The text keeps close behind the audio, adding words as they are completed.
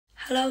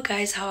Hello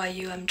guys, how are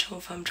you? I'm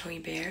Chong from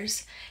Chongy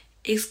Bears.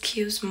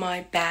 Excuse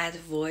my bad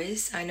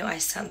voice. I know I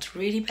sound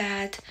really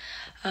bad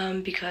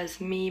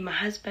because me, my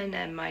husband,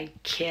 and my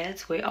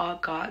kids, we all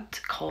got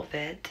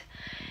COVID.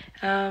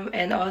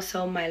 And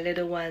also my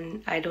little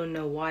one, I don't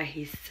know why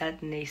he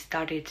suddenly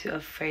started to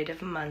afraid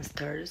of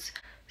monsters.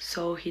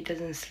 So he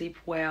doesn't sleep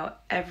well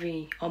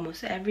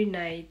almost every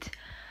night.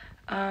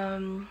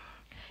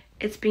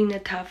 It's been a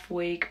tough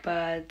week,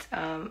 but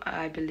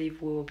I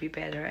believe we will be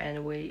better,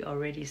 and we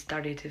already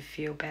started to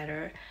feel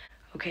better.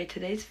 Okay,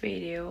 today's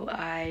video,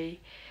 I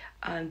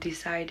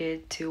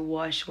decided to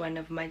wash one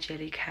of my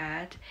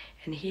Jellycat,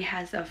 and he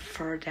has a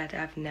fur that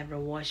I've never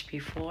washed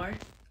before.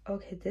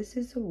 Okay, this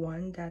is the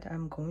one that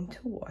I'm going to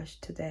wash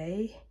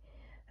today.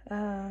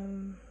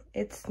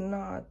 It's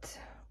not,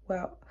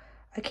 well,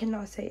 I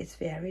cannot say it's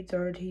very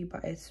dirty,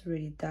 but it's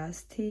really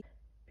dusty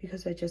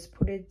because I just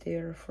put it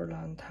there for a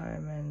long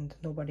time and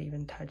nobody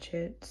even touched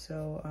it.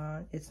 So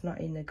it's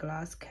not in a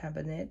glass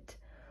cabinet,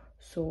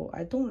 so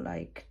I don't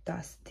like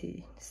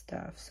dusty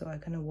stuff, so I'm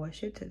gonna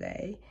wash it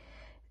today.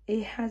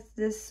 It has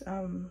this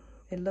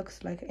it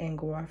looks like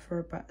Angora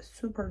fur, but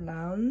super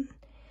long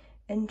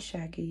and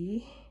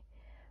shaggy.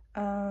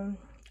 I'm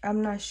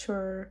not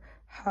sure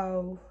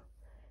how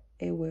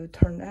it will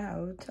turn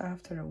out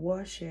after I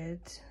wash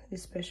it,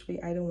 especially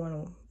I don't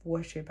want to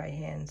wash it by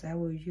hands. I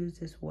will use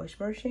this wash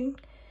machine,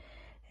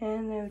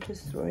 and I'll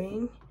just throw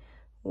in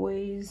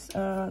with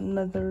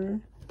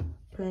another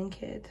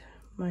blanket,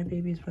 my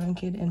baby's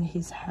blanket, and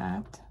his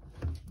hat.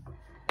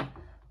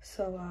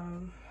 So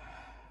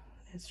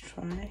let's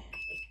try.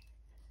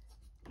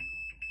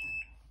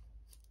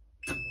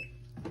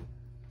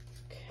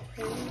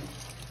 Okay,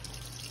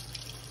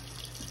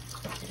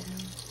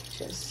 and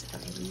just a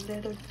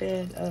little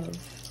bit of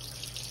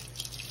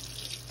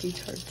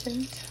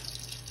detergent.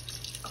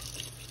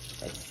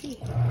 Let's see.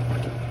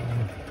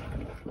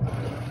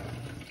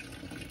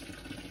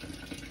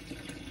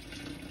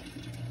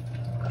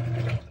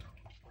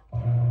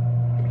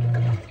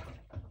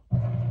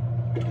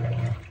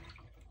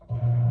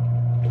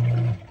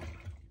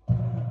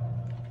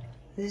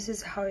 This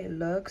is how it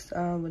looks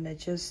when I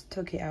just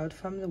took it out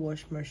from the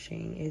wash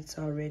machine. It's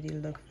already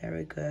look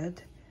very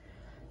good.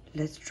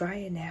 Let's dry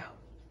it now.